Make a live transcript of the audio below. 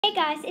Hey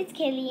guys, it's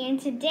Kaylee,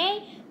 and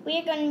today we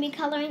are going to be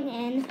coloring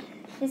in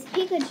this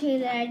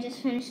Pikachu that I just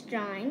finished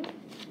drawing.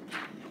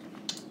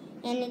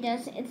 And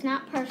it's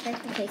not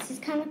perfect, the face is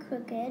kind of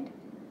crooked,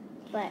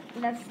 but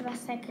that's the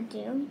best I could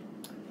do,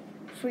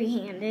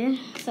 free-handed.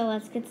 So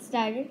let's get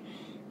started.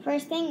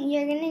 First thing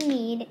you're going to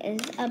need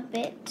is a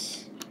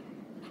bit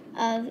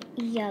of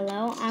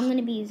yellow. I'm going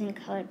to be using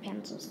colored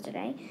pencils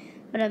today,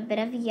 but a bit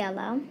of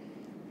yellow.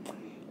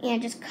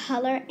 And just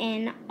color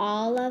in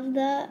all of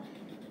the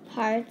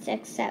parts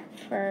except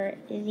for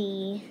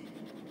the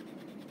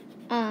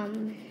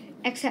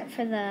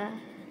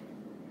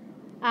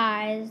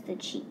eyes, the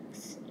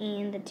cheeks,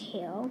 and the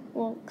tail.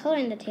 Well, color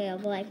in the tail,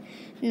 but like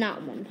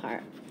not one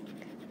part.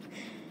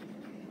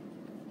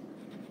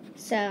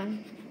 So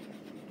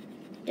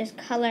just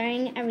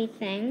coloring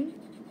everything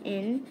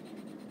in.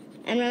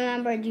 And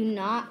remember, do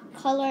not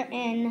color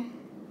in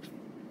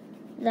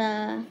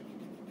the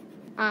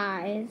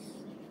eyes,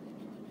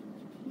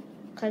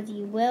 because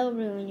you will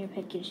ruin your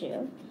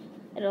Pikachu.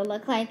 It'll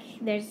look like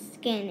there's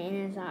skin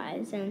in his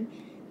eyes, and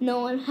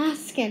no one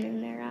has skin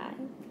in their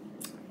eyes.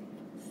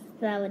 So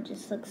that would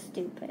just look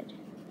stupid.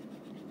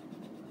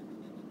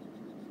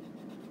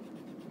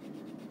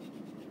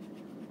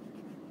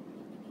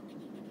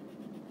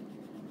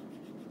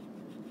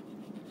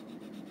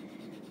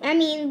 I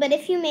mean, but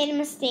if you made a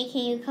mistake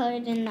and you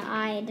colored in the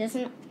eye, it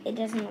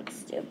doesn't look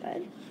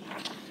stupid.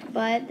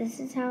 But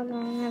this is how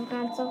long I've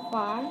gone so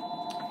far.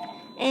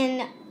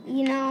 And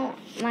you know,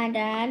 my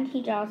dad,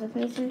 he draws with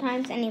me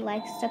sometimes, and he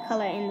likes to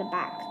color in the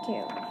back,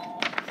 too.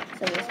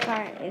 So this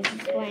part is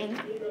displaying.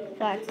 He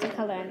likes to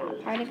color in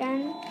that part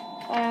again.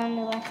 But I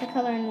only like to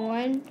color in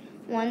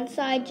one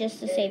side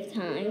just to save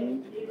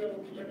time.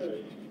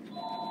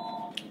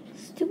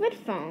 Stupid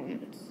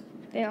phones.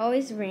 They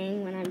always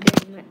ring when I'm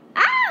doing it.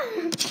 Ah!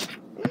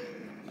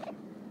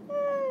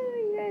 Oh,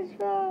 you guys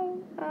fell.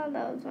 Oh,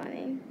 that was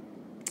funny.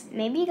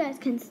 Maybe you guys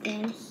can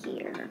stand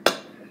here.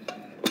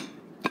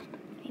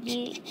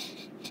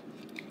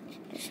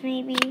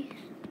 Maybe.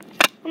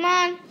 Come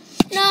on.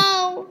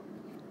 No.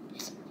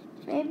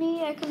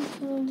 Maybe I can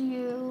hold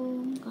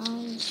you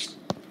guys.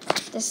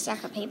 This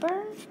stack of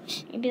paper.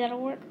 Maybe that'll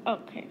work.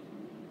 Okay.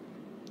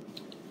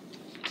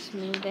 Just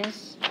move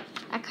this.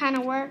 That kind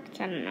of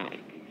worked. I don't know.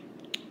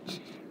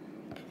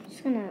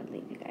 Just gonna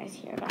leave you guys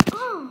here.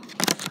 Oh,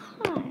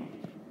 hi.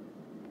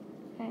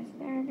 Guys,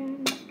 there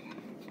again.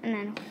 And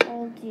then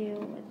hold you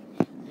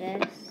with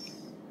this.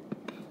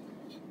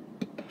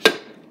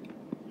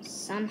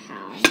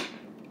 Somehow.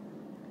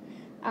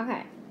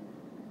 Okay.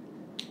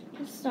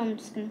 So I'm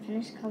just going to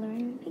finish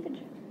coloring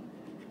Pikachu.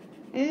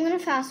 And I'm going to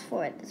fast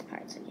forward this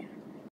part, so yeah.